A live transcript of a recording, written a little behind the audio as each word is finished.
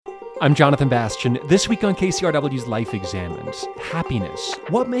I'm Jonathan Bastian. This week on KCRW's Life Examined, happiness.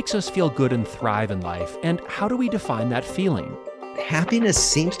 What makes us feel good and thrive in life, and how do we define that feeling? Happiness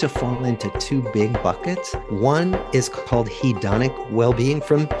seems to fall into two big buckets. One is called hedonic well-being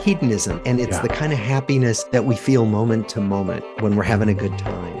from hedonism, and it's the kind of happiness that we feel moment to moment when we're having a good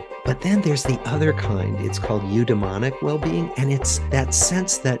time. But then there's the other kind. It's called eudaimonic well-being, and it's that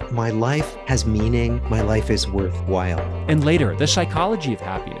sense that my life has meaning, my life is worthwhile. And later, the psychology of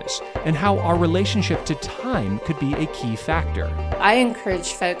happiness and how our relationship to time could be a key factor. I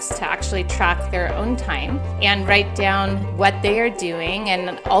encourage folks to actually track their own time and write down what they are doing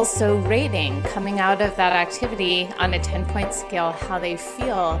and also rating coming out of that activity on a 10-point scale how they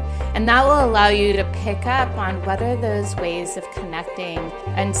feel. And that will allow you to pick up on what are those ways of connecting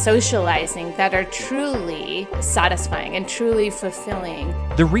and socializing that are truly satisfying and truly fulfilling.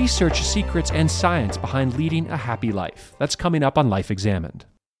 The research, secrets, and science behind leading a happy life. That's coming up on Life Examined.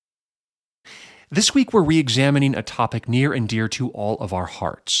 This week, we're re-examining a topic near and dear to all of our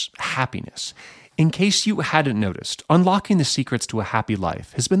hearts, happiness. In case you hadn't noticed, unlocking the secrets to a happy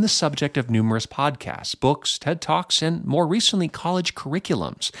life has been the subject of numerous podcasts, books, TED Talks, and more recently, college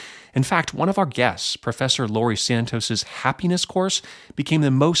curriculums. In fact, one of our guests, Professor Laurie Santos's happiness course, became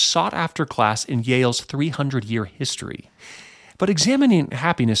the most sought-after class in Yale's 300-year history. But examining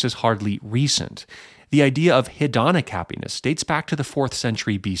happiness is hardly recent. The idea of hedonic happiness dates back to the 4th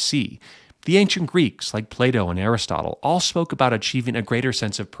century BC. The ancient Greeks, like Plato and Aristotle, all spoke about achieving a greater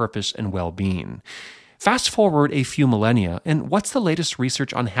sense of purpose and well-being. Fast forward a few millennia, and what's the latest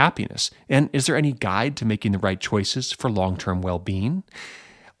research on happiness? And is there any guide to making the right choices for long-term well-being?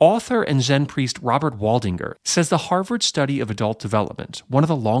 Author and Zen priest Robert Waldinger says the Harvard study of adult development, one of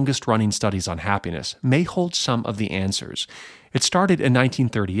the longest-running studies on happiness, may hold some of the answers. It started in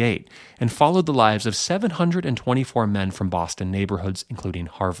 1938 and followed the lives of 724 men from Boston neighborhoods, including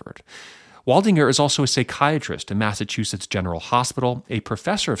Harvard. Waldinger is also a psychiatrist in Massachusetts General Hospital, a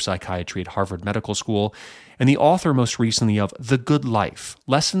professor of psychiatry at Harvard Medical School, and the author most recently of The Good Life,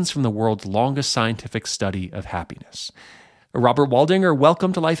 Lessons from the World's Longest Scientific Study of Happiness. Robert Waldinger,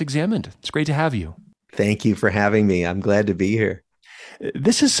 welcome to Life Examined. It's great to have you. Thank you for having me. I'm glad to be here.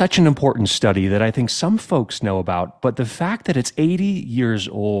 This is such an important study that I think some folks know about, but the fact that it's 80 years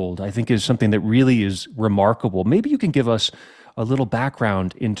old, I think is something that really is remarkable. Maybe you can give us a little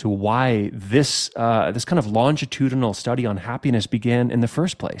background into why this kind of longitudinal study on happiness began in the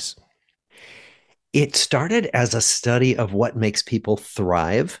first place. It started as a study of what makes people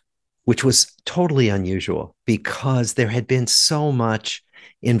thrive, which was totally unusual because there had been so much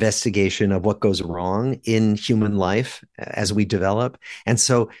investigation of what goes wrong in human life as we develop. And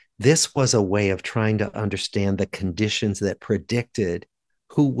so this was a way of trying to understand the conditions that predicted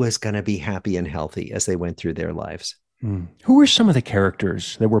who was going to be happy and healthy as they went through their lives. Who were some of the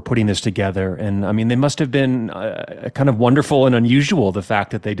characters that were putting this together? And I mean, they must have been kind of wonderful and unusual, the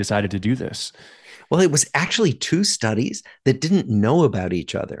fact that they decided to do this. Well, it was actually two studies that didn't know about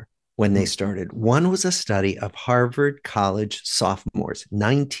each other when they started. One was a study of Harvard College sophomores,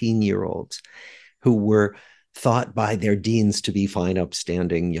 19-year-olds, who were thought by their deans to be fine,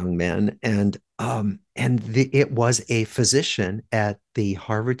 upstanding young men. And it was a physician at the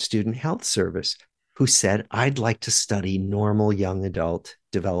Harvard Student Health Service who said, I'd like to study normal young adult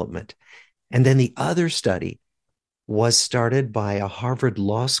development. And then the other study was started by a Harvard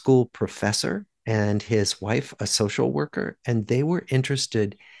Law School professor and his wife, a social worker, and they were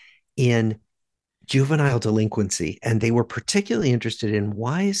interested in juvenile delinquency. And they were particularly interested in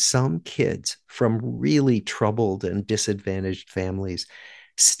why some kids from really troubled and disadvantaged families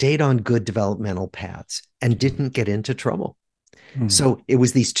stayed on good developmental paths and didn't get into trouble. So it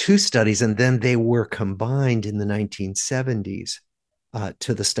was these two studies, and then they were combined in the 1970s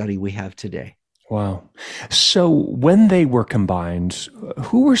to the study we have today. Wow. So when they were combined,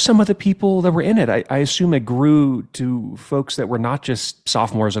 who were some of the people that were in it? I assume it grew to folks that were not just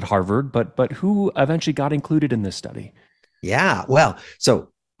sophomores at Harvard, but who eventually got included in this study? Yeah, well,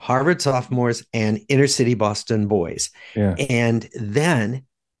 so Harvard sophomores and inner city Boston boys. Yeah. And then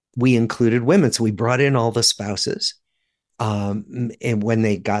we included women. So we brought in all the spouses. And when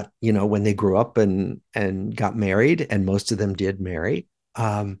they got, when they grew up and got married, and most of them did marry.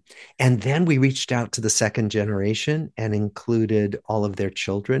 And then we reached out to the second generation and included all of their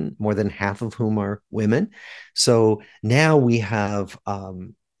children, more than half of whom are women. So now we have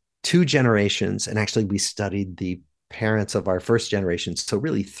two generations, and actually we studied the parents of our first generation. So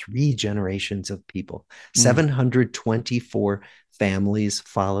really 3 generations of people, 724 families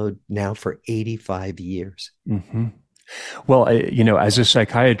followed now for 85 years. Mm-hmm. Well, as a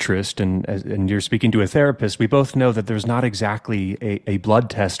psychiatrist and you're speaking to a therapist, we both know that there's not exactly a blood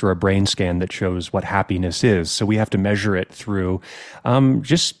test or a brain scan that shows what happiness is. So we have to measure it through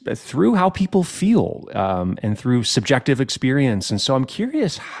just through how people feel and through subjective experience. And so I'm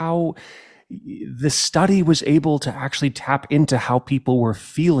curious how the study was able to actually tap into how people were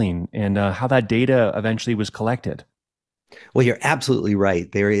feeling and how that data eventually was collected. Well, you're absolutely right.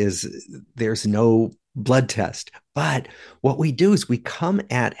 There's no blood test, but what we do is we come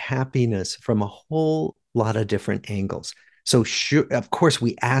at happiness from a whole lot of different angles. So sure, of course,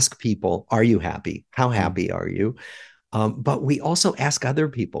 we ask people, "Are you happy? How happy are you?" But we also ask other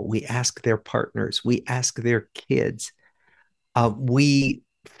people. We ask their partners. We ask their kids. We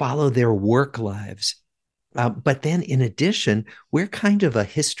follow their work lives. But then, in addition, we're kind of a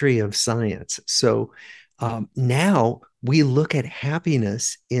history of science. So now we look at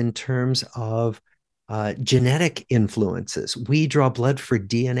happiness in terms of genetic influences. We draw blood for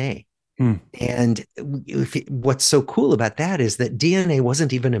DNA. And what's so cool about that is that DNA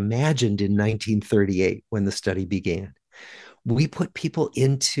wasn't even imagined in 1938 when the study began. We put people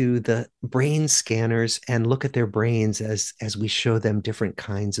into the brain scanners and look at their brains as we show them different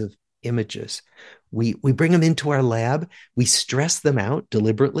kinds of images. We bring them into our lab, we stress them out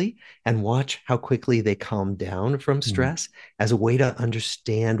deliberately and watch how quickly they calm down from stress as a way to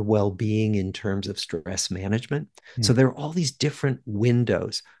understand well-being in terms of stress management. So there are all these different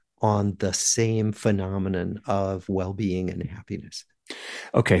windows on the same phenomenon of well-being and happiness.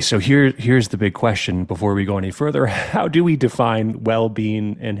 Okay, so here's the big question before we go any further. How do we define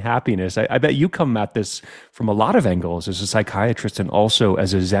well-being and happiness? I bet you come at this from a lot of angles as a psychiatrist and also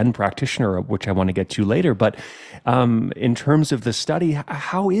as a Zen practitioner, which I want to get to later. But in terms of the study,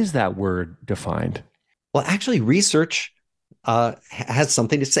 how is that word defined? Well, actually, research has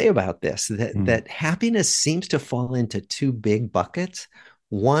something to say about this, that happiness seems to fall into two big buckets.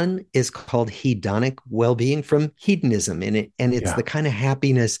 One is called hedonic well-being, from hedonism, and it's the kind of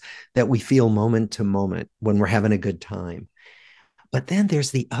happiness that we feel moment to moment when we're having a good time. But then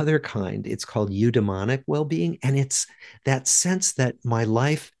there's the other kind. It's called eudaimonic well-being, and it's that sense that my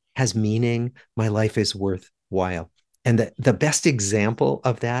life has meaning, my life is worthwhile. And the best example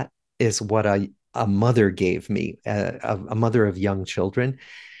of that is what a mother gave me, a mother of young children.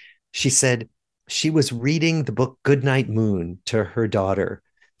 She said, she was reading the book Goodnight Moon to her daughter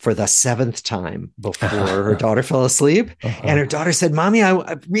for the seventh time before her daughter fell asleep. And her daughter said, "Mommy,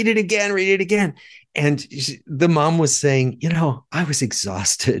 I read it again, read it again." And the mom was saying, I was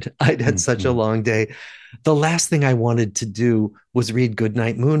exhausted. I'd had such a long day. The last thing I wanted to do was read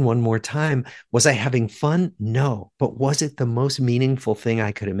Goodnight Moon one more time. Was I having fun? No. But was it the most meaningful thing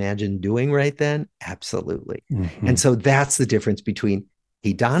I could imagine doing right then? Absolutely. And so that's the difference between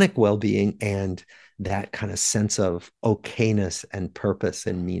hedonic well-being and that kind of sense of okayness and purpose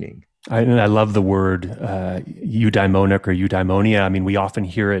and meaning. I love the word eudaimonic or eudaimonia. I mean, we often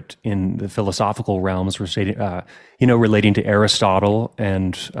hear it in the philosophical realms, relating to Aristotle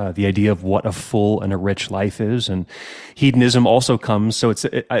and the idea of what a full and a rich life is. And hedonism also comes. So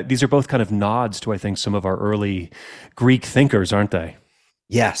these are both kind of nods to, I think, some of our early Greek thinkers, aren't they?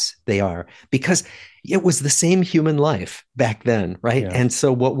 Yes, they are, because it was the same human life back then, right? Yeah. And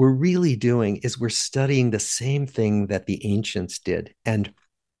so what we're really doing is we're studying the same thing that the ancients did. And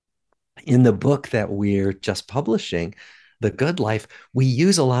in the book that we're just publishing, The Good Life, we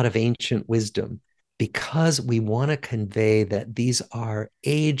use a lot of ancient wisdom because we want to convey that these are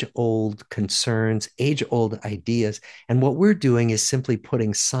age-old concerns, age-old ideas. And what we're doing is simply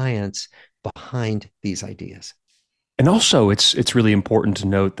putting science behind these ideas. And also, it's really important to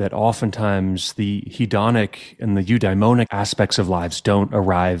note that oftentimes the hedonic and the eudaimonic aspects of lives don't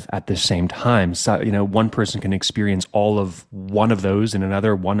arrive at the same time. So, one person can experience all of one of those and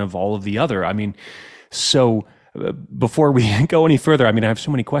another one of all of the other. I mean, so before we go any further, I have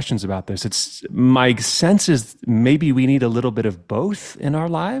so many questions about this. My sense is maybe we need a little bit of both in our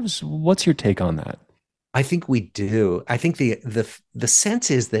lives. What's your take on that? I think we do. I think the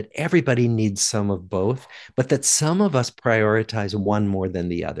sense is that everybody needs some of both, but that some of us prioritize one more than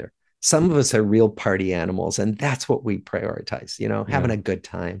the other. Some of us are real party animals, and that's what we prioritize, having a good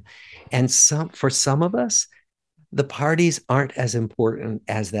time. And for some of us, the parties aren't as important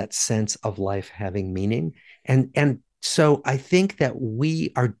as that sense of life having meaning. And so I think that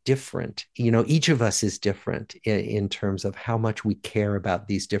we are different. Each of us is different in terms of how much we care about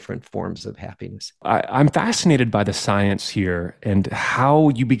these different forms of happiness. I'm fascinated by the science here and how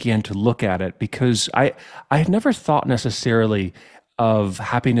you began to look at it, because I had never thought necessarily of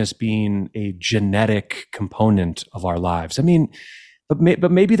happiness being a genetic component of our lives.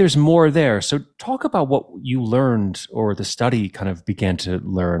 but maybe there's more there. So talk about what you learned or the study kind of began to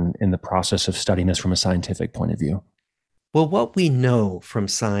learn in the process of studying this from a scientific point of view. Well, what we know from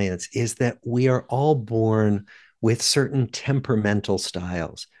science is that we are all born with certain temperamental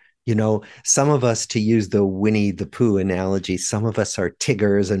styles. Some of us, to use the Winnie the Pooh analogy, some of us are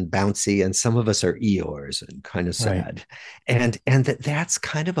Tiggers and bouncy, and some of us are Eeyores and kind of Right. sad. And that's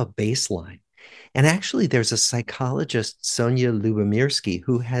kind of a baseline. And actually, there's a psychologist, Sonia Lubomirsky,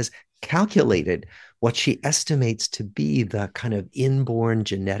 who has calculated what she estimates to be the kind of inborn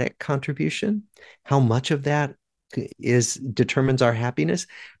genetic contribution, how much of that is determines our happiness.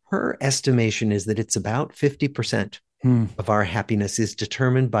 Her estimation is that it's about 50% Hmm. of our happiness is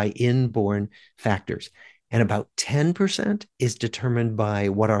determined by inborn factors. And about 10% is determined by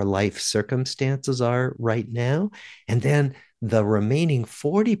what our life circumstances are right now. And then the remaining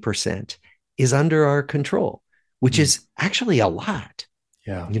 40% is under our control, which Hmm. is actually a lot,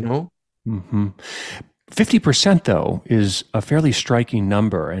 Yeah. you know? Hmm. 50%, though, is a fairly striking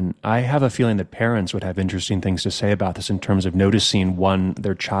number. And I have a feeling that parents would have interesting things to say about this in terms of noticing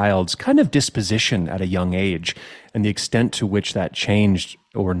their child's kind of disposition at a young age and the extent to which that changed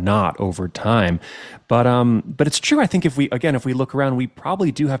or not over time. But it's true. I think if we look around, we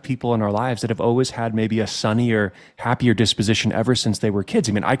probably do have people in our lives that have always had maybe a sunnier, happier disposition ever since they were kids.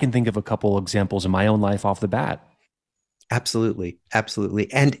 I mean, I can think of a couple examples in my own life off the bat. Absolutely, absolutely.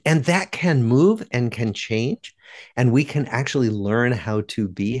 And that can move and can change, and we can actually learn how to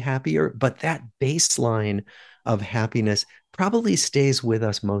be happier, but that baseline of happiness probably stays with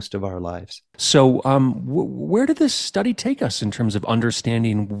us most of our lives. So, where did this study take us in terms of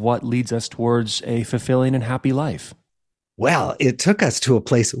understanding what leads us towards a fulfilling and happy life? Well, it took us to a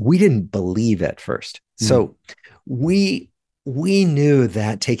place we didn't believe at first. Mm. So we we knew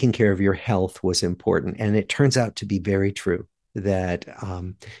that taking care of your health was important, and it turns out to be very true. That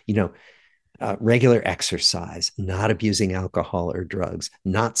you know, regular exercise, not abusing alcohol or drugs,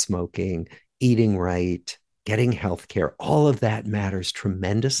 not smoking, eating right, getting health care, all of that matters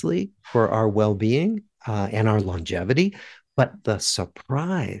tremendously for our well-being and our longevity. But the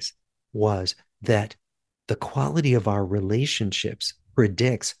surprise was that the quality of our relationships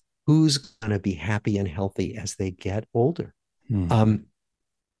predicts who's going to be happy and healthy as they get older. Mm. Um,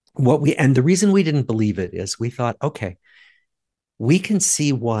 and the reason we didn't believe it is we thought, okay, we can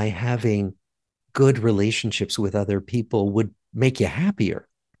see why having good relationships with other people would make you happier.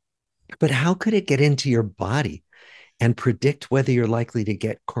 But how could it get into your body and predict whether you're likely to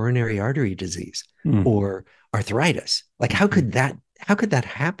get coronary artery disease Mm. or arthritis? Like Mhm. how could that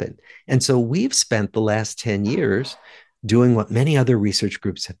happen? And so we've spent the last 10 years doing what many other research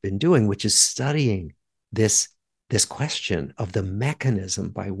groups have been doing, which is studying this this question of the mechanism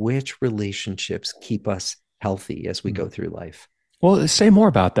by which relationships keep us healthy as we go through life. Well, say more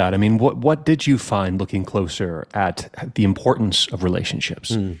about that. I mean, what did you find looking closer at the importance of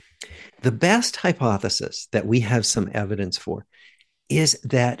relationships? Mm. The best hypothesis that we have some evidence for is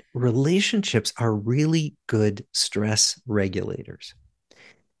that relationships are really good stress regulators.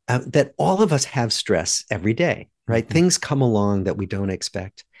 That all of us have stress every day, right? Mhm. Things come along that we don't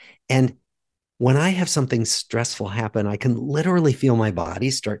expect. And when I have something stressful happen, I can literally feel my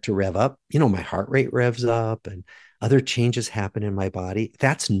body start to rev up. My heart rate revs up and other changes happen in my body.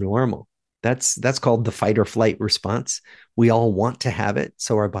 That's normal. That's called the fight or flight response. We all want to have it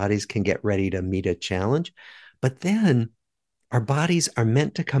so our bodies can get ready to meet a challenge. But then our bodies are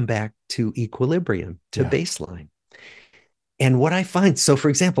meant to come back to equilibrium, to Yeah. baseline. And what I find, so for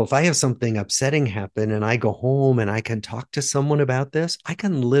example, if I have something upsetting happen and I go home and I can talk to someone about this, I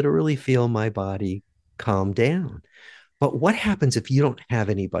can literally feel my body calm down. But what happens if you don't have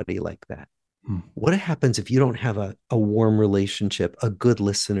anybody like that? Mm. What happens if you don't have a warm relationship, a good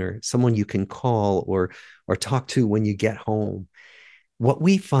listener, someone you can call or talk to when you get home? What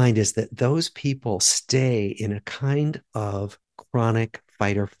we find is that those people stay in a kind of chronic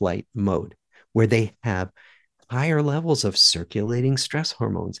fight or flight mode where they have higher levels of circulating stress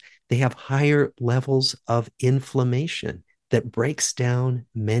hormones. They have higher levels of inflammation that breaks down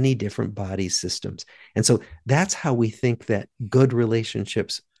many different body systems. And so that's how we think that good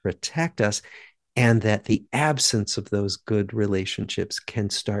relationships protect us, and that the absence of those good relationships can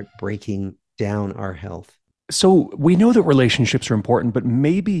start breaking down our health. So we know that relationships are important, but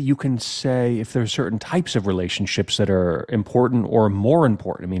maybe you can say if there's certain types of relationships that are important or more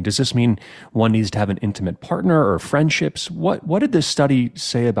important. I mean, does this mean one needs to have an intimate partner or friendships? What did this study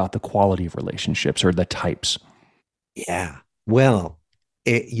say about the quality of relationships or the types? Yeah. Well,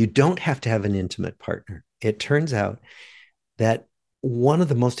 you don't have to have an intimate partner. It turns out that one of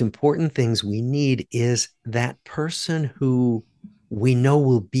the most important things we need is that person who we know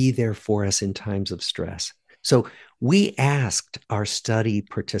will be there for us in times of stress. So we asked our study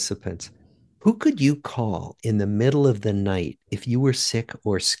participants, who could you call in the middle of the night if you were sick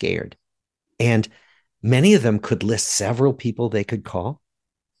or scared? And many of them could list several people they could call,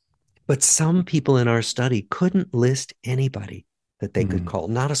 but some people in our study couldn't list anybody that they could call,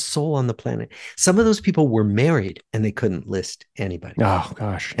 not a soul on the planet. Some of those people were married and they couldn't list anybody. Oh,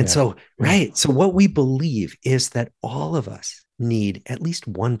 gosh. And so, right. So what we believe is that all of us need at least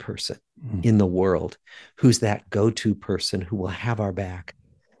one person in the world who's that go-to person who will have our back.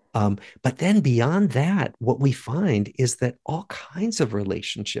 But then beyond that, what we find is that all kinds of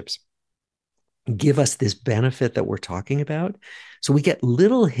relationships give us this benefit that we're talking about. So we get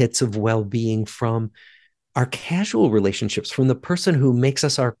little hits of well-being from our casual relationships, from the person who makes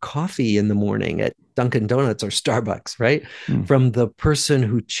us our coffee in the morning at Dunkin' Donuts or Starbucks, right? From the person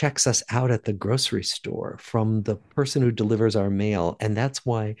who checks us out at the grocery store, from the person who delivers our mail. And that's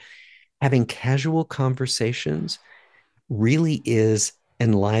why having casual conversations really is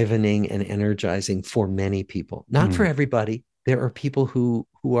enlivening and energizing for many people. Not for everybody. There are people who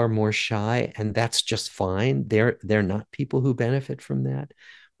are more shy, and that's just fine. They're not people who benefit from that.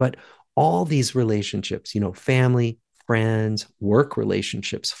 But all these relationships, family, friends, work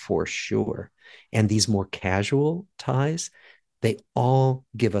relationships for sure, and these more casual ties, they all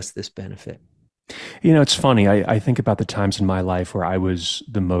give us this benefit. It's funny. I think about the times in my life where I was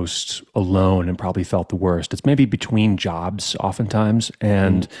the most alone and probably felt the worst. It's maybe between jobs oftentimes.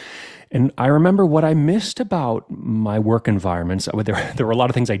 And I remember what I missed about my work environments. There were a lot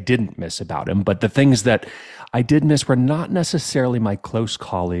of things I didn't miss about them, but the things that I did miss were not necessarily my close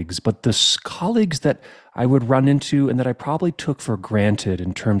colleagues, but the colleagues that I would run into and that I probably took for granted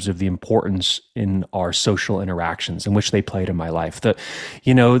in terms of the importance in our social interactions in which they played in my life. The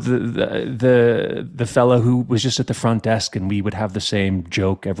fellow who was just at the front desk and we would have the same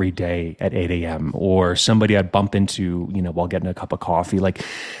joke every day at 8 a.m. or somebody I'd bump into, while getting a cup of coffee. Like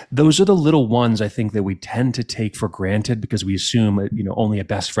those are the little ones I think that we tend to take for granted because we assume, only a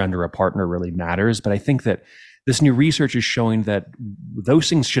best friend or a partner really matters. But I think that this new research is showing that those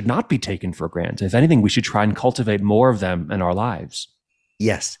things should not be taken for granted. If anything, we should try and cultivate more of them in our lives.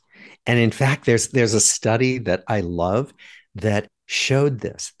 Yes. And in fact, there's a study that I love that showed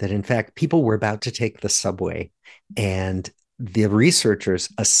this, that in fact, people were about to take the subway and the researchers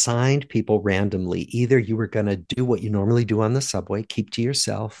assigned people randomly. Either you were going to do what you normally do on the subway, keep to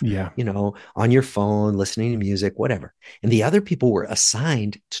yourself, on your phone, listening to music, whatever. And the other people were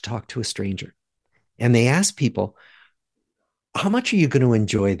assigned to talk to a stranger. And they asked people, how much are you going to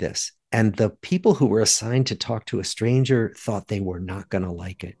enjoy this? And the people who were assigned to talk to a stranger thought they were not going to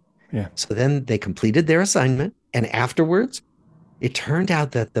like it. Yeah. So then they completed their assignment. And afterwards, it turned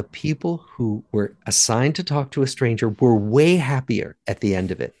out that the people who were assigned to talk to a stranger were way happier at the end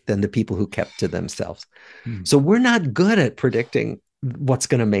of it than the people who kept to themselves. So we're not good at predicting what's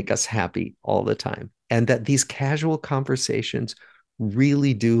going to make us happy all the time. And that these casual conversations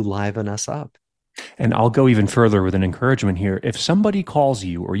really do liven us up. And I'll go even further with an encouragement here. If somebody calls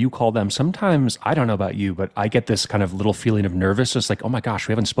you or you call them, sometimes, I don't know about you, but I get this kind of little feeling of nervousness, like, oh my gosh,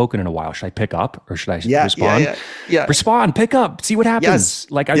 we haven't spoken in a while. Should I pick up or should I respond? Yeah. Respond, pick up, see what happens.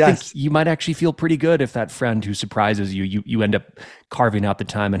 Yes. I think you might actually feel pretty good if that friend who surprises you end up carving out the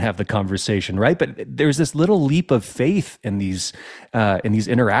time and have the conversation, right? But there's this little leap of faith in these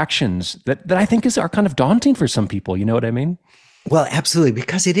interactions that I think are kind of daunting for some people. You know what I mean? Well, absolutely,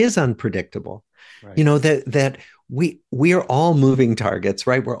 because it is unpredictable. Right. That we are all moving targets,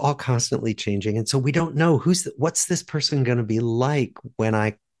 right? We're all constantly changing. And so we don't know what's this person going to be like when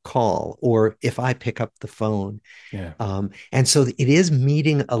I call or if I pick up the phone. Yeah. And so it is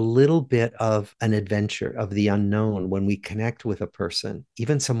meeting a little bit of an adventure of the unknown when we connect with a person,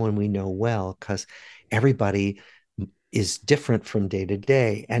 even someone we know well, because everybody is different from day to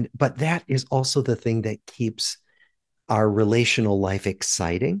day. But that is also the thing that keeps our relational life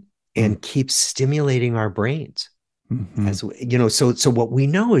exciting and keeps stimulating our brains. As so what we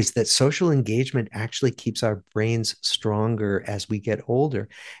know is that social engagement actually keeps our brains stronger as we get older.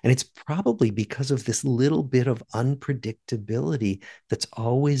 And it's probably because of this little bit of unpredictability that's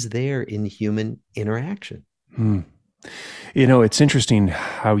always there in human interaction. It's interesting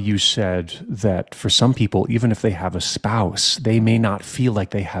how you said that for some people, even if they have a spouse, they may not feel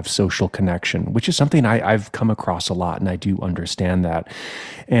like they have social connection, which is something I've come across a lot, and I do understand that.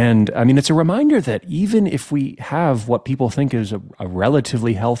 And I mean, it's a reminder that even if we have what people think is a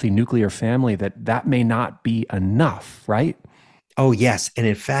relatively healthy nuclear family, that may not be enough, right? Oh, yes. And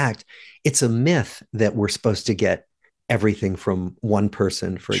in fact, it's a myth that we're supposed to get everything from one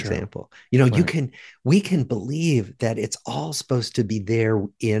person, for Sure. example. You know, Right. we can believe that it's all supposed to be there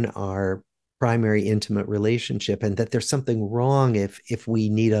in our primary intimate relationship and that there's something wrong if we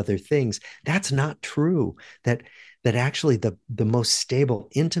need other things. That's not true. That actually the most stable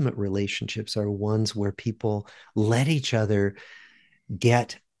intimate relationships are ones where people let each other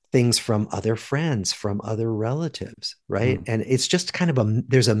get things from other friends, from other relatives, right? Mm. And it's just kind of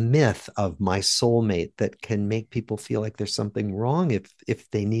there's a myth of my soulmate that can make people feel like there's something wrong if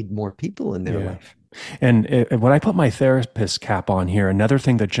they need more people in their Yeah. life. And when I put my therapist cap on here, another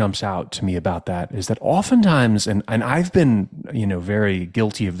thing that jumps out to me about that is that oftentimes, and I've been, very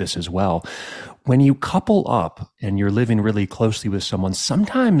guilty of this as well, when you couple up and you're living really closely with someone,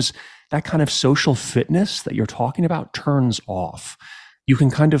 sometimes that kind of social fitness that you're talking about turns off. You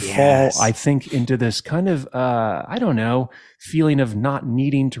can kind of fall, I Yes. think, into this kind of, I don't know, feeling of not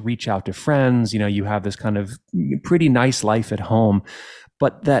needing to reach out to friends. You have this kind of pretty nice life at home,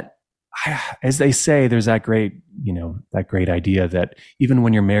 but that, as they say, there's that great idea that even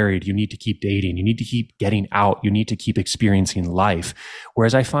when you're married, you need to keep dating, you need to keep getting out, you need to keep experiencing life.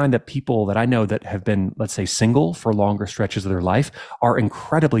 Whereas I find that people that I know that have been, let's say, single for longer stretches of their life are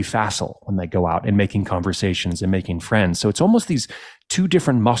incredibly facile when they go out and making conversations and making friends. So it's almost these two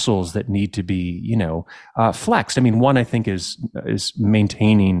different muscles that need to be, flexed. I mean, one I think is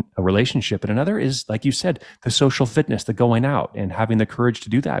maintaining a relationship, and another is, like you said, the social fitness, the going out and having the courage to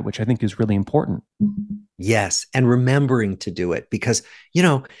do that, which I think is really important. Yes. And remembering to do it because,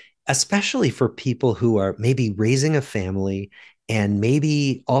 especially for people who are maybe raising a family and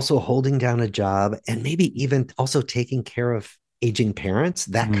maybe also holding down a job and maybe even also taking care of aging parents,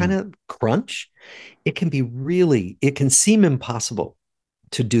 that kind Mm. of crunch, it can seem impossible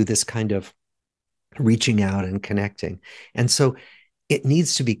to do this kind of reaching out and connecting. And so it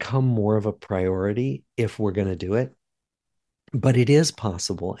needs to become more of a priority if we're going to do it. But it is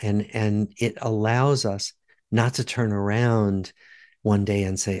possible. And it allows us not to turn around one day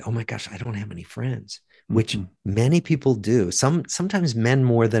and say, oh my gosh, I don't have any friends, which Mm-hmm. many people do. Sometimes men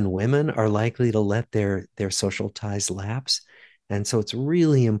more than women are likely to let their social ties lapse. And so it's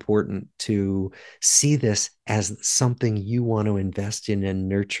really important to see this as something you want to invest in and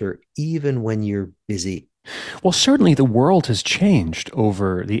nurture, even when you're busy. Well, certainly the world has changed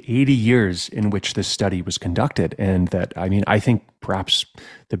over the 80 years in which this study was conducted. And that, I mean, I think perhaps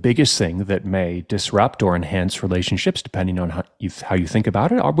the biggest thing that may disrupt or enhance relationships, depending on how you think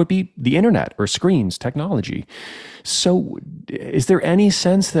about it, would be the internet or screens, technology. So is there any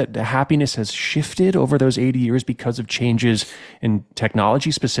sense that happiness has shifted over those 80 years because of changes in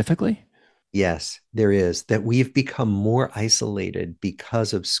technology specifically? Yes, there is, that we've become more isolated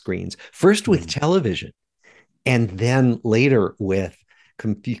because of screens, first with Mm. television, and then later with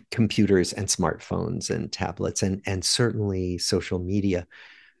computers and smartphones and tablets and certainly social media.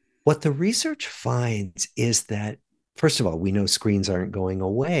 What the research finds is that, first of all, we know screens aren't going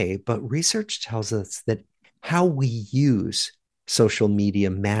away, but research tells us that how we use social media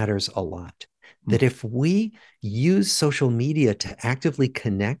matters a lot. Mm. That if we use social media to actively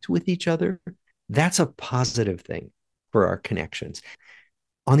connect with each other, that's a positive thing for our connections.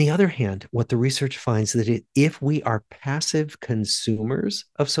 On the other hand, what the research finds is that if we are passive consumers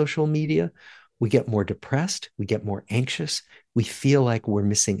of social media, we get more depressed, we get more anxious, we feel like we're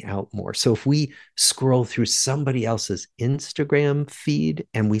missing out more. So if we scroll through somebody else's Instagram feed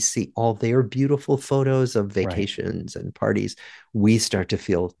and we see all their beautiful photos of Right. vacations and parties, we start to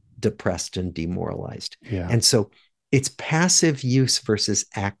feel depressed and demoralized. Yeah. And so it's passive use versus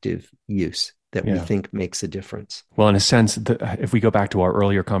active use that we Yeah. think makes a difference. Well, in a sense, if we go back to our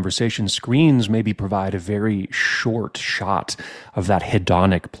earlier conversation, screens maybe provide a very short shot of that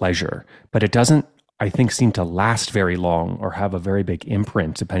hedonic pleasure, but it doesn't, I think, seem to last very long or have a very big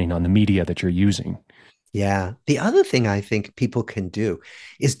imprint depending on the media that you're using. Yeah. The other thing I think people can do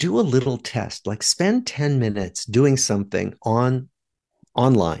is do a little test, like spend 10 minutes doing something online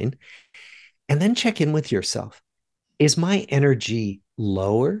and then check in with yourself. Is my energy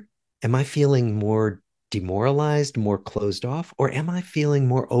lower? Am I feeling more demoralized, more closed off, or am I feeling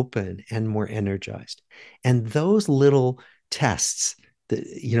more open and more energized? And those little tests,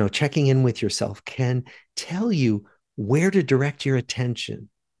 checking in with yourself can tell you where to direct your attention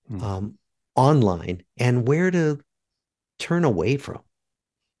Hmm. online and where to turn away from.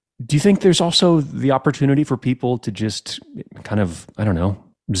 Do you think there's also the opportunity for people to just kind of, I don't know,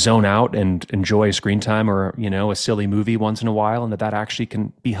 zone out and enjoy screen time or, a silly movie once in a while, and that actually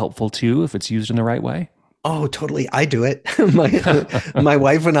can be helpful too if it's used in the right way? Oh, totally. I do it. My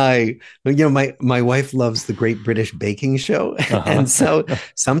wife and I, my wife loves the Great British Baking Show. Uh-huh. And so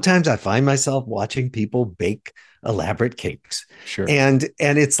sometimes I find myself watching people bake elaborate cakes. Sure. And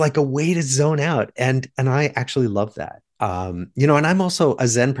it's like a way to zone out. And I actually love that. And I'm also a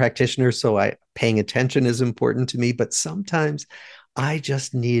Zen practitioner, so I paying attention is important to me, but sometimes I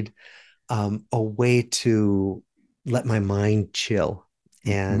just need a way to let my mind chill,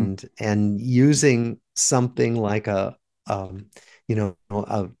 Mhm. and using something like um,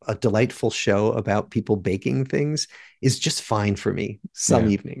 a delightful show about people baking things is just fine for me some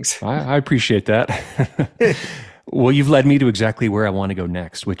Yeah, evenings. I appreciate that. Well, you've led me to exactly where I want to go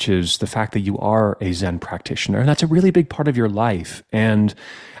next, which is the fact that you are a Zen practitioner. And that's a really big part of your life. And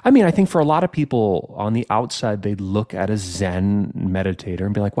I mean, I think for a lot of people on the outside, they look at a Zen meditator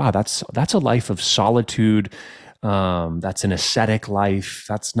and be like, wow, that's a life of solitude. That's an ascetic life.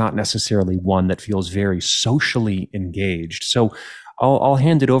 That's not necessarily one that feels very socially engaged. So I'll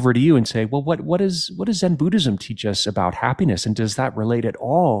hand it over to you and say, well, what does Zen Buddhism teach us about happiness? And does that relate at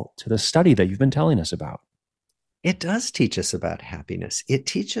all to the study that you've been telling us about? It does teach us about happiness. It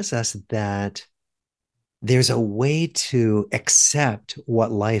teaches us that there's a way to accept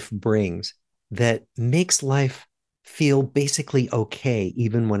what life brings that makes life feel basically okay,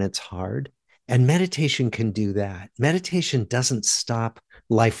 even when it's hard. And meditation can do that. Meditation doesn't stop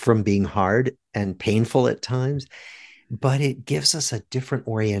life from being hard and painful at times, but it gives us a different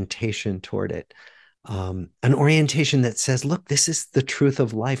orientation toward it. An orientation that says, look, this is the truth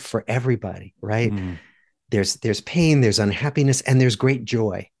of life for everybody, right? Mm, There's pain, there's unhappiness, and there's great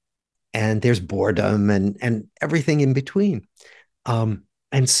joy, and there's boredom, and everything in between.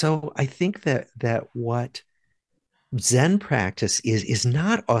 And so I think that what Zen practice is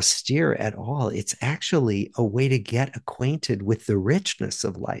not austere at all. It's actually a way to get acquainted with the richness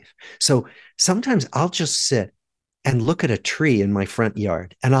of life. So sometimes I'll just sit and look at a tree in my front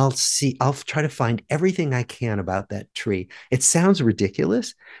yard, and I'll try to find everything I can about that tree. It sounds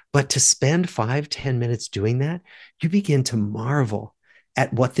ridiculous, but to spend 5, 10 minutes doing that, you begin to marvel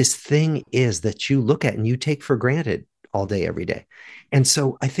at what this thing is that you look at and you take for granted all day, every day. And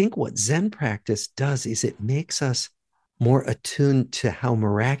so I think what Zen practice does is it makes us more attuned to how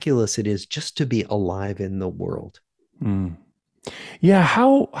miraculous it is just to be alive in the world. mm. Yeah,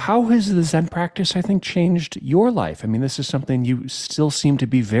 how has the Zen practice, I think, changed your life? I mean, this is something you still seem to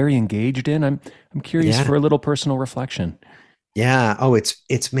be very engaged in. I'm curious Yeah. for a little personal reflection. Yeah. Oh,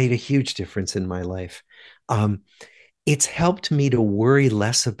 it's made a huge difference in my life. Um, it's helped me to worry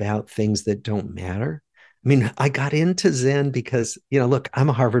less about things that don't matter. I mean, I got into Zen because, look, I'm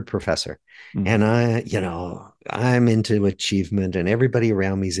a Harvard professor, Mm, and I'm into achievement, and everybody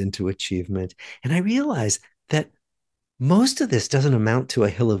around me is into achievement. And I realized that most of this doesn't amount to a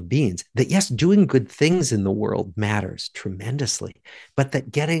hill of beans. That, yes, doing good things in the world matters tremendously, but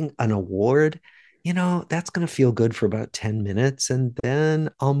that getting an award, that's going to feel good for about 10 minutes, and then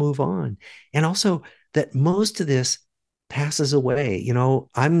I'll move on. And also that most of this passes away.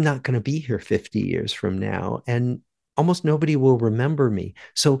 I'm not going to be here 50 years from now, and almost nobody will remember me.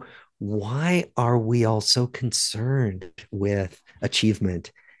 So why are we all so concerned with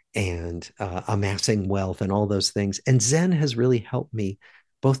achievement and amassing wealth and all those things? And Zen has really helped me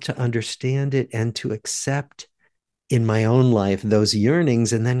both to understand it and to accept in my own life those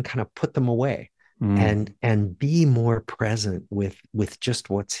yearnings, and then kind of put them away, mm, and be more present with just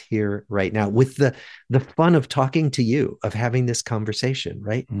what's here right now, with the fun of talking to you, of having this conversation,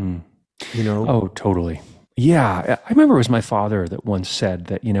 right? mm. you know Oh, totally. Yeah, I remember it was my father that once said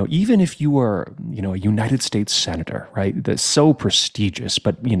that, even if you were, a United States senator, right, that's so prestigious,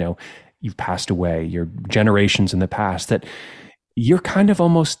 but, you've passed away, your generations in the past, that you're kind of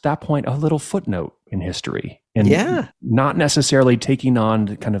almost at that point a little footnote in history and yeah. not necessarily taking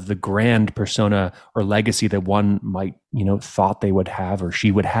on kind of the grand persona or legacy that one might, thought they would have or she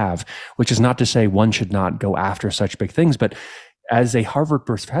would have, which is not to say one should not go after such big things, but as a Harvard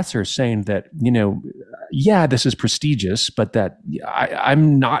professor saying that, yeah, this is prestigious, but that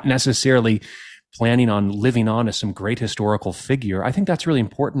I'm not necessarily planning on living on as some great historical figure. I think that's really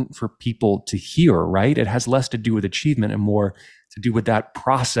important for people to hear, right? It has less to do with achievement and more to do with that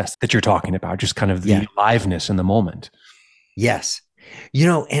process that you're talking about, just kind of Yeah. the aliveness in the moment. Yes.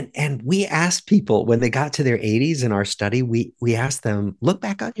 And we asked people when they got to their 80s in our study, we asked them, look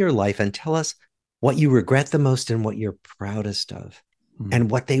back on your life and tell us what you regret the most and what you're proudest of. Mm,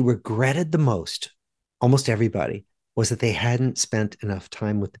 And what they regretted the most, almost everybody, was that they hadn't spent enough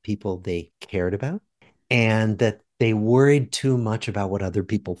time with the people they cared about, and that they worried too much about what other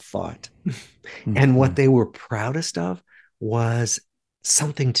people thought. mm, And what mm, they were proudest of was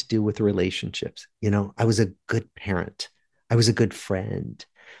something to do with relationships. I was a good parent. I was a good friend.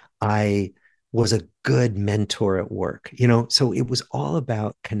 I was a good mentor at work, so it was all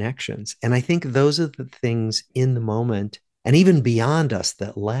about connections. And I think those are the things in the moment and even beyond us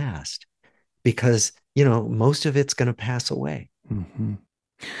that last because, most of it's going to pass away. Mm-hmm.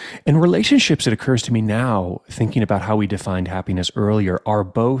 In relationships, it occurs to me now, thinking about how we defined happiness earlier, are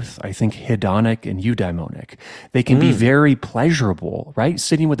both, I think, hedonic and eudaimonic. They can be very pleasurable, right?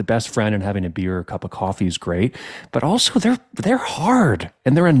 Sitting with a best friend and having a beer or a cup of coffee is great, but also they're hard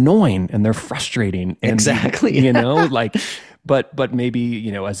and they're annoying and they're frustrating. And, exactly. But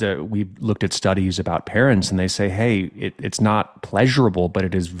maybe, we looked at studies about parents and they say, hey, it's not pleasurable, but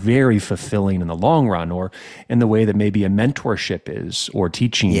it is very fulfilling in the long run, or in the way that maybe a mentorship is, or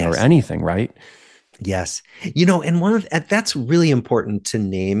teaching, or anything, right? Yes. And that's really important to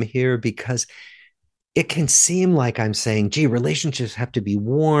name here because it can seem like I'm saying, gee, relationships have to be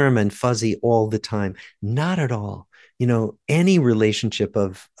warm and fuzzy all the time. Not at all. Any relationship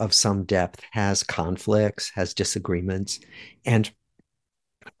of some depth has conflicts, has disagreements, and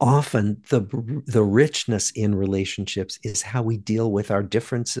often the richness in relationships is how we deal with our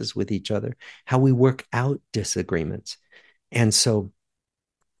differences with each other, how we work out disagreements. And so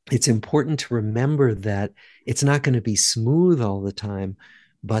it's important to remember that it's not going to be smooth all the time,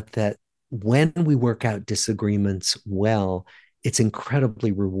 but that when we work out disagreements well, it's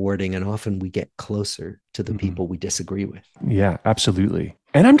incredibly rewarding, and often we get closer to the people we disagree with. Yeah, absolutely.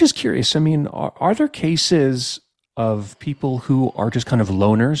 And I'm just curious, I mean, are there cases of people who are just kind of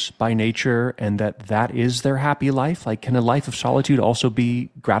loners by nature and that is their happy life? Like, can a life of solitude also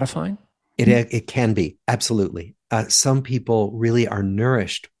be gratifying? It can be, absolutely. Some people really are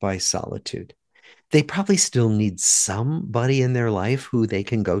nourished by solitude. They probably still need somebody in their life who they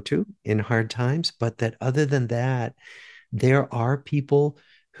can go to in hard times, but that other than that, there are people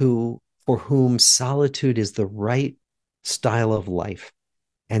for whom solitude is the right style of life.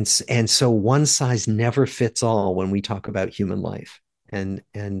 And so one size never fits all when we talk about human life. And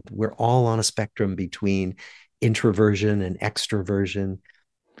we're all on a spectrum between introversion and extroversion.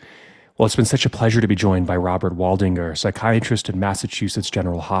 Well, it's been such a pleasure to be joined by Robert Waldinger, psychiatrist at Massachusetts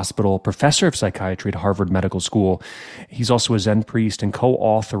General Hospital, professor of psychiatry at Harvard Medical School. He's also a Zen priest and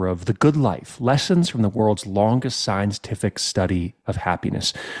co-author of The Good Life, Lessons from the World's Longest Scientific Study of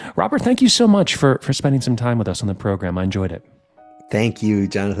Happiness. Robert, thank you so much for spending some time with us on the program. I enjoyed it. Thank you,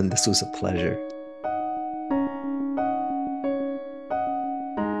 Jonathan. This was a pleasure.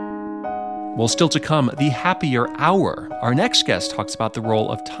 Well, still to come, the happier hour. Our next guest talks about the role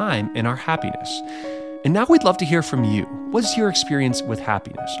of time in our happiness. And now we'd love to hear from you. What's your experience with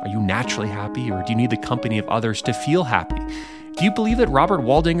happiness? Are you naturally happy, or do you need the company of others to feel happy? Do you believe that Robert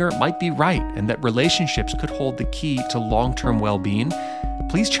Waldinger might be right and that relationships could hold the key to long-term well-being?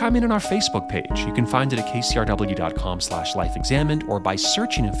 Please chime in on our Facebook page. You can find it at kcrw.com/lifeexamined or by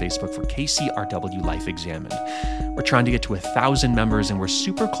searching in Facebook for KCRW Life Examined. We're trying to get to 1,000 members and we're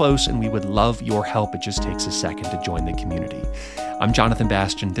super close, and we would love your help. It just takes a second to join the community. I'm Jonathan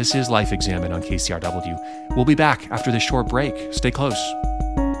Bastian. This is Life Examined on KCRW. We'll be back after this short break. Stay close.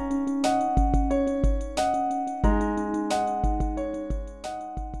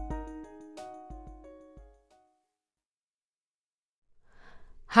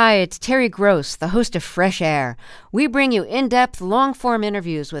 Hi, it's Terry Gross, the host of Fresh Air. We bring you in-depth, long-form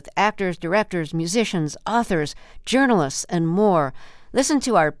interviews with actors, directors, musicians, authors, journalists, and more. Listen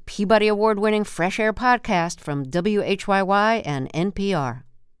to our Peabody Award-winning Fresh Air podcast from WHYY and NPR.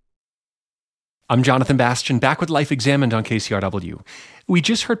 I'm Jonathan Bastian, back with Life Examined on KCRW. We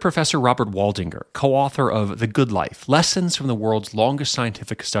just heard Professor Robert Waldinger, co-author of The Good Life, Lessons from the World's Longest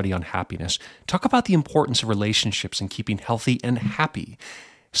Scientific Study on Happiness, talk about the importance of relationships and keeping healthy and happy.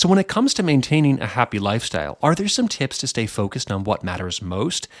 So when it comes to maintaining a happy lifestyle, are there some tips to stay focused on what matters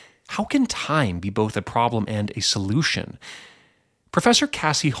most? How can time be both a problem and a solution? Professor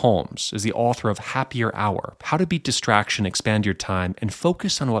Cassie Holmes is the author of Happier Hour, How to Beat Distraction, Expand Your Time, and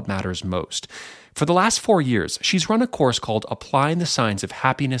Focus on What Matters Most. For the last 4 years, she's run a course called Applying the Science of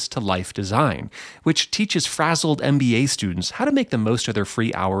Happiness to Life Design, which teaches frazzled MBA students how to make the most of their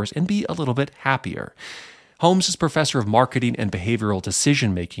free hours and be a little bit happier. Holmes is professor of marketing and behavioral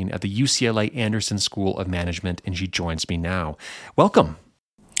decision-making at the UCLA Anderson School of Management, and she joins me now. Welcome.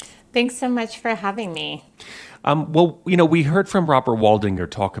 Thanks so much for having me. We heard from Robert Waldinger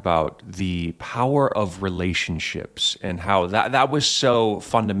talk about the power of relationships and how that was so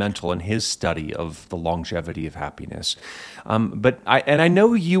fundamental in his study of the longevity of happiness. But I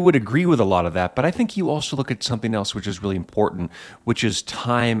know you would agree with a lot of that, but I think you also look at something else which is really important, which is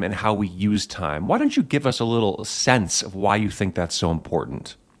time and how we use time. Why don't you give us a little sense of why you think that's so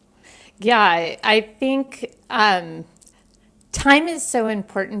important? Yeah, I think time is so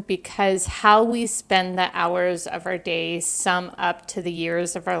important because how we spend the hours of our days sum up to the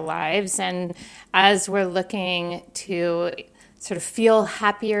years of our lives. And as we're looking to sort of feel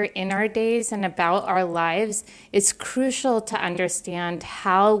happier in our days and about our lives, it's crucial to understand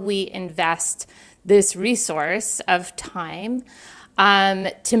how we invest this resource of time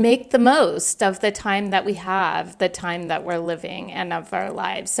to make the most of the time that we have, the time that we're living and of our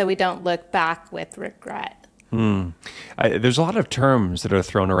lives, so we don't look back with regret. There's a lot of terms that are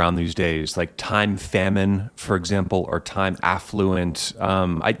thrown around these days, like time famine, for example, or time affluent.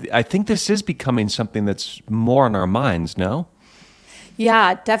 I think this is becoming something that's more on our minds, no?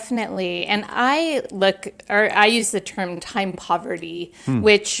 Yeah, definitely. And I use the term time poverty,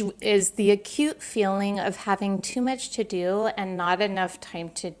 which is the acute feeling of having too much to do and not enough time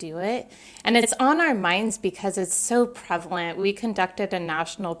to do it. And it's on our minds because it's so prevalent. We conducted a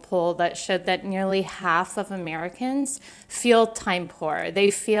national poll that showed that nearly half of Americans feel time poor.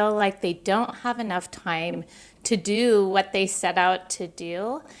 They feel like they don't have enough time to do what they set out to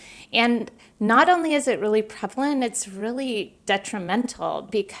do. And not only is it really prevalent, it's really detrimental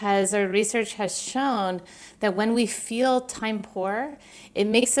because our research has shown that when we feel time poor, it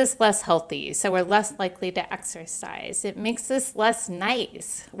makes us less healthy. So we're less likely to exercise. It makes us less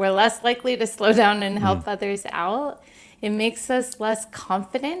nice. We're less likely to slow down and help others out. It makes us less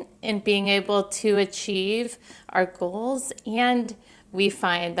confident in being able to achieve our goals, and we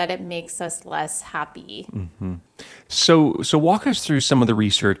find that it makes us less happy. Mm-hmm. So walk us through some of the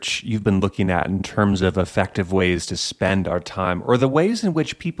research you've been looking at in terms of effective ways to spend our time, or the ways in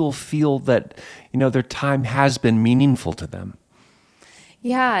which people feel that, their time has been meaningful to them.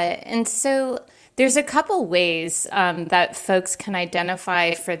 Yeah, and so there's a couple ways that folks can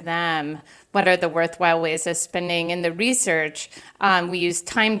identify for them what are the worthwhile ways of spending. In the research, we use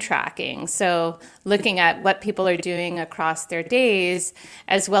time tracking, so looking at what people are doing across their days,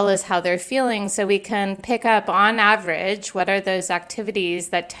 as well as how they're feeling, so we can pick up, on average, what are those activities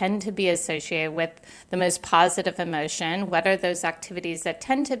that tend to be associated with the most positive emotion, what are those activities that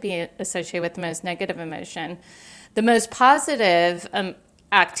tend to be associated with the most negative emotion. The most positive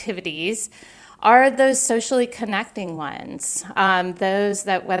activities are those socially connecting ones, those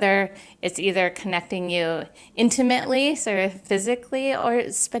that whether it's either connecting you intimately, sort of physically, or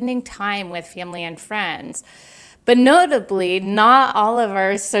spending time with family and friends. But notably, not all of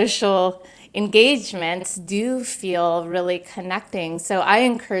our social engagements do feel really connecting. So I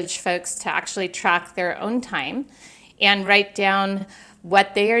encourage folks to actually track their own time and write down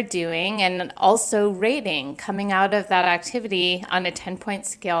what they are doing, and also rating coming out of that activity on a 10-point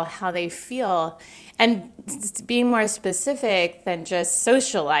scale how they feel, and being more specific than just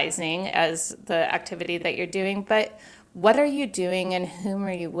socializing as the activity that you're doing, but what are you doing and whom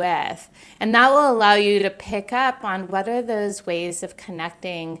are you with? And that will allow you to pick up on what are those ways of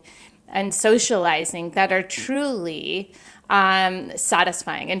connecting and socializing that are truly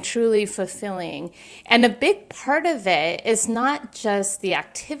satisfying and truly fulfilling. And a big part of it is not just the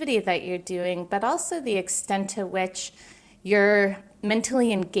activity that you're doing, but also the extent to which you're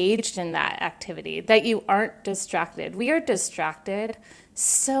mentally engaged in that activity, that you aren't distracted. We are distracted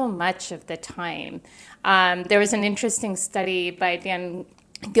so much of the time. There was an interesting study by Dan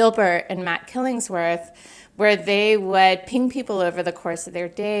Gilbert and Matt Killingsworth where they would ping people over the course of their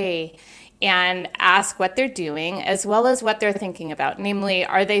day and ask what they're doing, as well as what they're thinking about. Namely,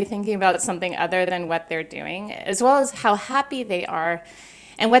 are they thinking about something other than what they're doing, as well as how happy they are.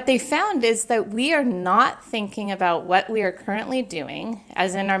 And what they found is that we are not thinking about what we are currently doing,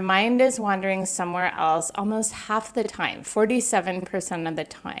 as in our mind is wandering somewhere else almost half the time, 47% of the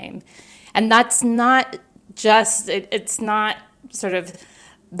time. And that's not just, it's not sort of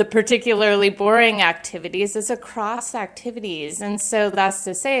the particularly boring activities, is across activities. And so that's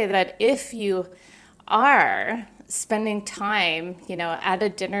to say that if you are spending time, at a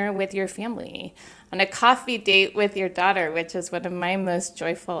dinner with your family, on a coffee date with your daughter, which is one of my most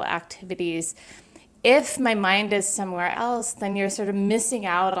joyful activities, if my mind is somewhere else, then you're sort of missing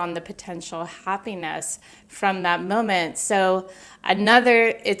out on the potential happiness from that moment. So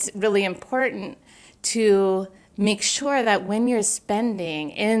it's really important to make sure that when you're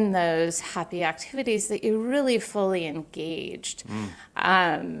spending in those happy activities that you're really fully engaged.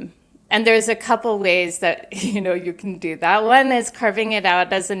 And there's a couple ways that, you can do that. One is carving it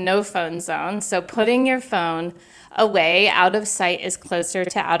out as a no phone zone. So putting your phone away, out of sight is closer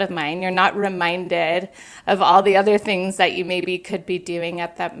to out of mind. You're not reminded of all the other things that you maybe could be doing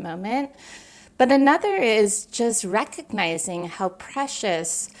at that moment. But another is just recognizing how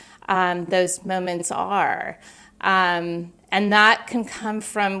precious those moments are. And that can come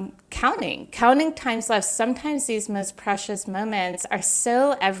from counting times left. Sometimes these most precious moments are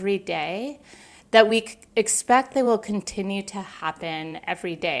so everyday that we expect they will continue to happen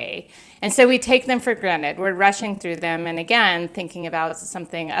every day. And so we take them for granted. We're rushing through them, and again, thinking about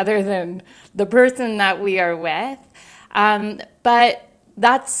something other than the person that we are with. But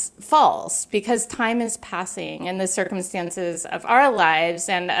that's false, because time is passing, and the circumstances of our lives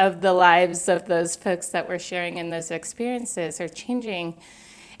and of the lives of those folks that we're sharing in those experiences are changing.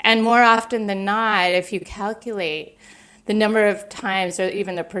 And more often than not, if you calculate the number of times or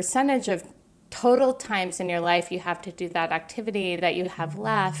even the percentage of total times in your life you have to do that activity that you have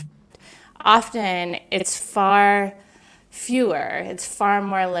left, often it's far fewer, it's far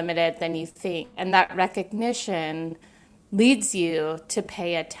more limited than you think. And that recognition leads you to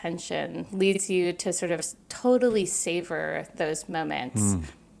pay attention, leads you to sort of totally savor those moments.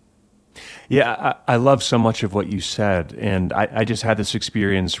 Yeah, I love so much of what you said. And I just had this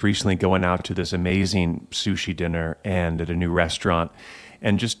experience recently going out to this amazing sushi dinner and at a new restaurant,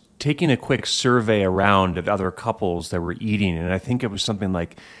 and just taking a quick survey around at other couples that were eating. And I think it was something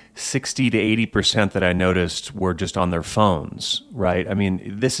like 60 to 80% that I noticed were just on their phones, right? I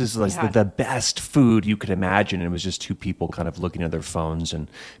mean, this is like the best food you could imagine. It was just two people kind of looking at their phones and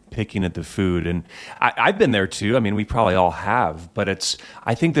picking at the food. And I've been there too. I mean, we probably all have, but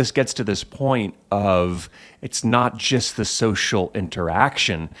I think this gets to this point of it's not just the social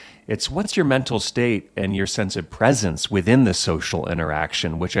interaction. It's what's your mental state and your sense of presence within the social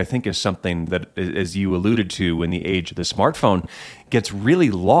interaction, which I think is something that, as you alluded to, in the age of the smartphone, gets really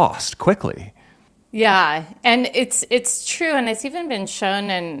lost quickly. Yeah, and it's true, and it's even been shown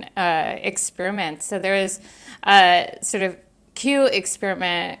in experiments. So there is a sort of Q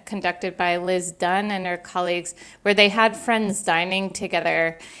experiment conducted by Liz Dunn and her colleagues, where they had friends dining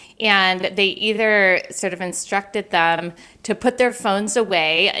together, and they either sort of instructed them to put their phones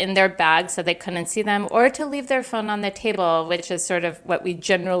away in their bags so they couldn't see them, or to leave their phone on the table, which is sort of what we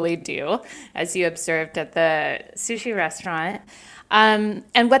generally do, as you observed at the sushi restaurant.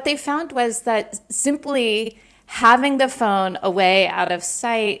 And what they found was that simply having the phone away, out of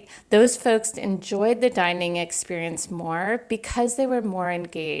sight, those folks enjoyed the dining experience more because they were more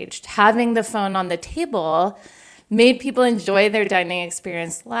engaged. Having the phone on the table made people enjoy their dining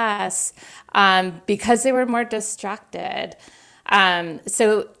experience less because they were more distracted.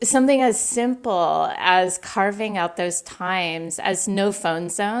 So something as simple as carving out those times as no phone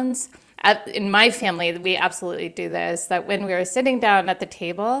zones. In my family, we absolutely do this, that when we are sitting down at the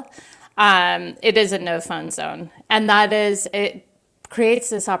table, it is a no phone zone. And it creates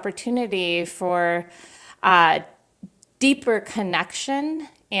this opportunity for deeper connection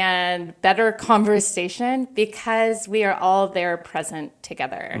and better conversation because we are all there present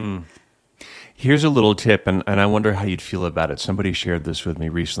together. Here's a little tip, and I wonder how you'd feel about it. Somebody shared this with me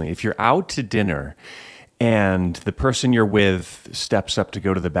recently. If you're out to dinner and the person you're with steps up to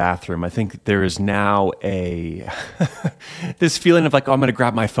go to the bathroom, I think there is now this feeling of like, oh, I'm going to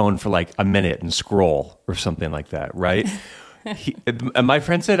grab my phone for like a minute and scroll or something like that, right? And my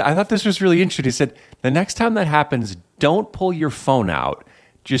friend said, I thought this was really interesting. He said, the next time that happens, don't pull your phone out.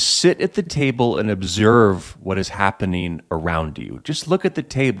 Just sit at the table and observe what is happening around you. Just look at the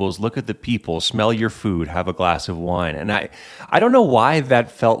tables, look at the people, smell your food, have a glass of wine. And I don't know why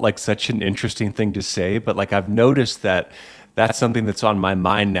that felt like such an interesting thing to say, but like I've noticed that that's something that's on my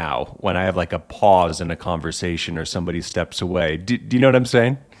mind now when I have like a pause in a conversation or somebody steps away. Do you know what I'm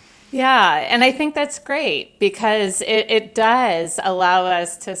saying? Yeah, and I think that's great because it does allow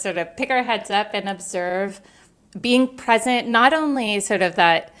us to sort of pick our heads up and observe, being present, not only sort of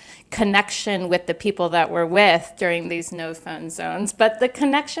that connection with the people that we're with during these no phone zones, but the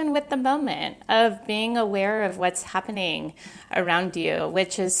connection with the moment of being aware of what's happening around you,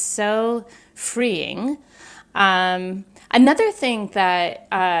 which is so freeing. Another thing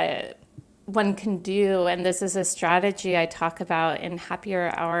that one can do, and this is a strategy I talk about in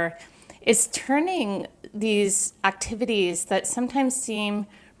Happier Hour, is turning these activities that sometimes seem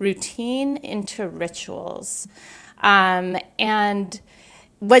routine into rituals. And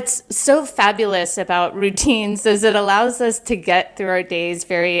what's so fabulous about routines is it allows us to get through our days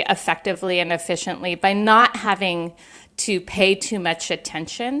very effectively and efficiently by not having to pay too much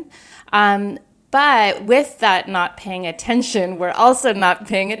attention. But with that not paying attention, we're also not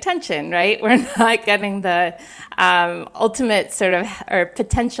paying attention, right? We're not getting the ultimate sort of or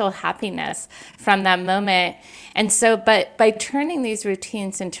potential happiness from that moment. And so, but by turning these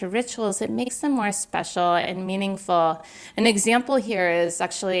routines into rituals, it makes them more special and meaningful. An example here is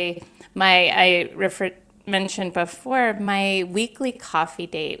actually mentioned before, my weekly coffee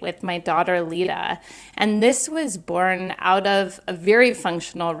date with my daughter Lita. And this was born out of a very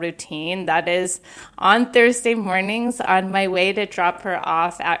functional routine that is on Thursday mornings on my way to drop her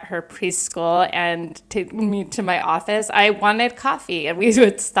off at her preschool and to me to my office. I wanted coffee, and we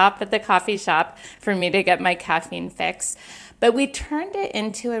would stop at the coffee shop for me to get my caffeine fix. But we turned it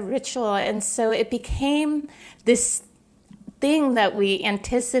into a ritual, and so it became this thing that we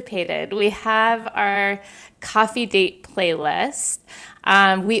anticipated. We have our coffee date playlist.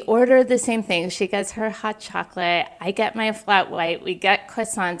 We order the same thing. She gets her hot chocolate. I get my flat white. We get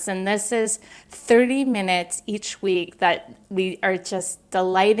croissants. And this is 30 minutes each week that we are just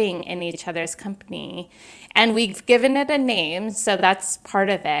delighting in each other's company. And we've given it a name, so that's part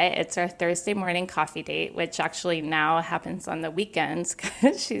of it. It's our Thursday morning coffee date, which actually now happens on the weekends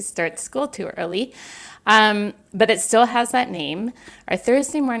because she starts school too early. But it still has that name, our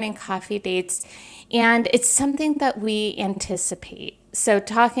Thursday morning coffee dates. And it's something that we anticipate. So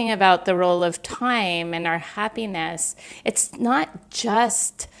talking about the role of time and our happiness, it's not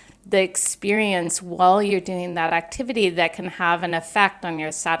just the experience while you're doing that activity that can have an effect on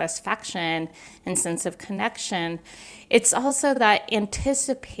your satisfaction and sense of connection. It's also that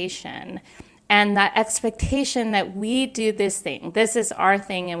anticipation and that expectation that we do this thing. This is our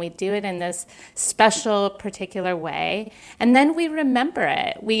thing, and we do it in this special, particular way. And then we remember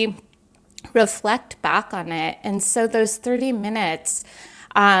it. We reflect back on it. And so those 30 minutes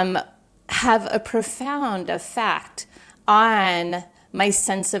have a profound effect on my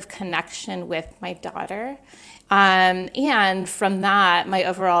sense of connection with my daughter. And from that, my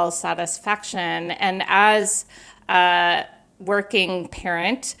overall satisfaction. And as a working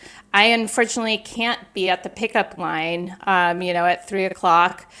parent, I unfortunately can't be at the pickup line, at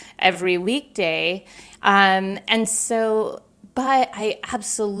 3:00 every weekday. But I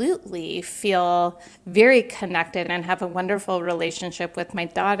absolutely feel very connected and have a wonderful relationship with my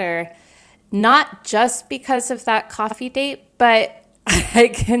daughter, not just because of that coffee date, but I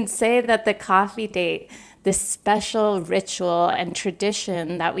can say that the coffee date, this special ritual and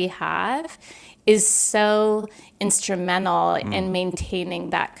tradition that we have, is so instrumental in maintaining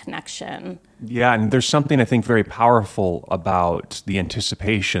that connection. Yeah, and there's something I think very powerful about the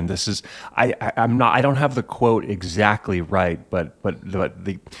anticipation. This is I don't have the quote exactly right, but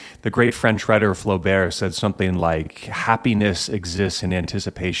the great French writer Flaubert said something like happiness exists in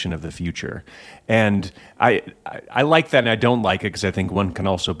anticipation of the future. And I like that, and I don't like it because I think one can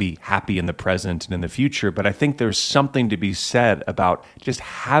also be happy in the present and in the future, but I think there's something to be said about just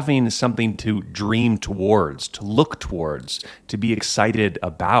having something to dream towards, to look towards, to be excited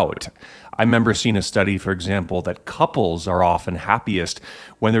about. I remember seeing a study, for example, that couples are often happiest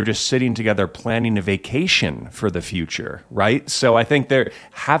when they're just sitting together planning a vacation for the future, right? So I think they're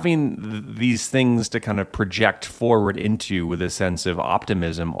having these things to kind of project forward into with a sense of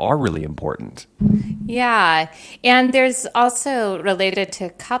optimism are really important. Yeah, and there's also related to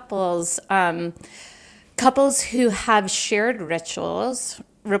couples, couples who have shared rituals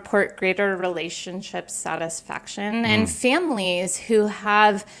report greater relationship satisfaction, and families who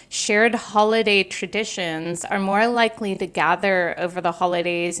have shared holiday traditions are more likely to gather over the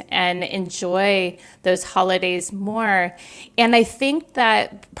holidays and enjoy those holidays more. And I think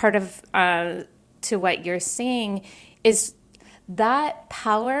that part of to what you're saying is that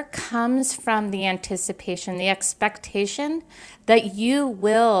power comes from the anticipation, the expectation that you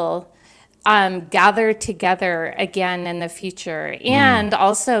will gather together again in the future, and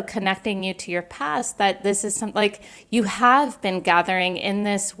also connecting you to your past, that this is something like you have been gathering in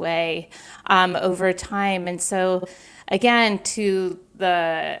this way over time. And so again, to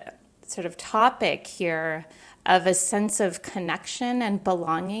the sort of topic here of a sense of connection and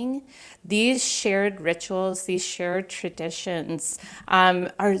belonging, these shared rituals, these shared traditions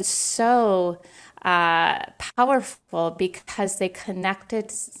are so powerful because they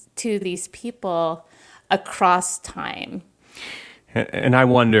connected to these people across time. And I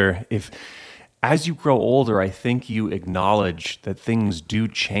wonder if, as you grow older, I think you acknowledge that things do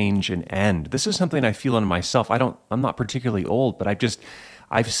change and end. This is something I feel in myself. I'm not particularly old, but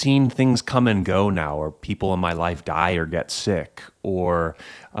I've seen things come and go now, or people in my life die or get sick, or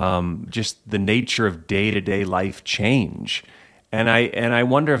just the nature of day-to-day life change. And I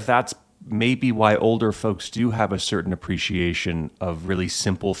wonder if that's maybe why older folks do have a certain appreciation of really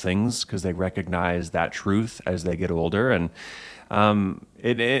simple things because they recognize that truth as they get older. And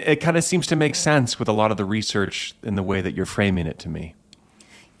it kind of seems to make sense with a lot of the research in the way that you're framing it to me.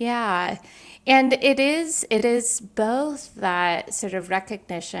 Yeah. And it is both that sort of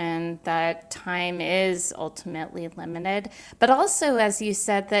recognition that time is ultimately limited, but also, as you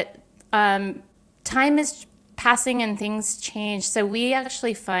said, that time is passing and things change. So we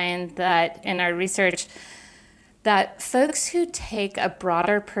actually find that in our research that folks who take a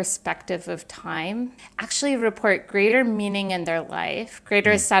broader perspective of time actually report greater meaning in their life,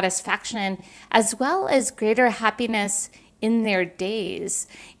 greater satisfaction, as well as greater happiness in their days.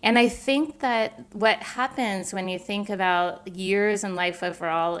 And I think that what happens when you think about years in life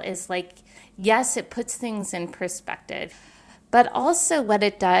overall is like, yes, it puts things in perspective. But also what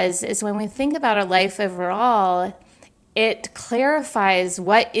it does is when we think about our life overall, it clarifies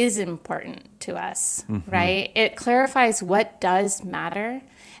what is important to us, right? It clarifies what does matter.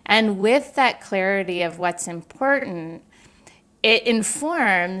 And with that clarity of what's important, it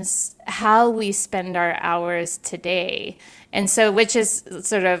informs how we spend our hours today. And so, which is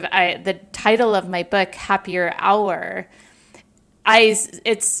sort of the title of my book, Happier Hour.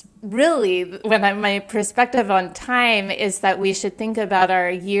 It's really, my perspective on time is that we should think about our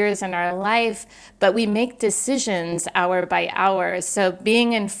years and our life, but we make decisions hour by hour. So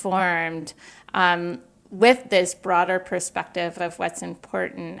being informed with this broader perspective of what's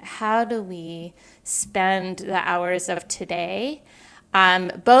important, how do we spend the hours of today,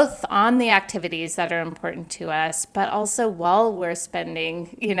 both on the activities that are important to us, but also while we're spending,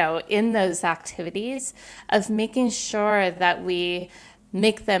 in those activities, of making sure that we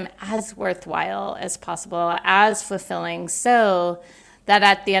make them as worthwhile as possible, as fulfilling, so that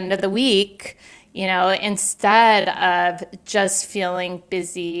at the end of the week, instead of just feeling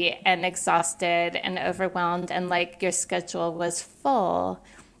busy and exhausted and overwhelmed and like your schedule was full,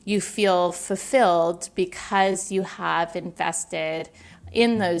 you feel fulfilled because you have invested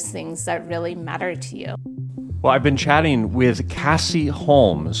in those things that really matter to you. Well, I've been chatting with Cassie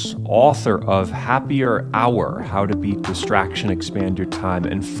Holmes, author of Happier Hour, How to Beat Distraction, Expand Your Time,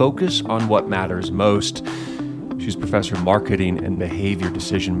 and Focus on What Matters Most. She's professor of marketing and behavior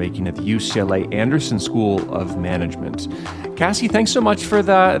decision-making at the UCLA Anderson School of Management. Cassie, thanks so much for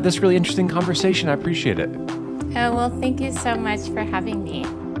this really interesting conversation. I appreciate it. Oh, well, thank you so much for having me.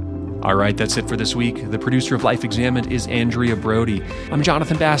 All right, that's it for this week. The producer of Life Examined is Andrea Brody. I'm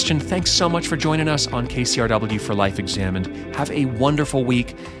Jonathan Bastian. Thanks so much for joining us on KCRW for Life Examined. Have a wonderful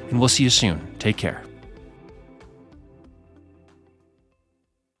week, and we'll see you soon. Take care.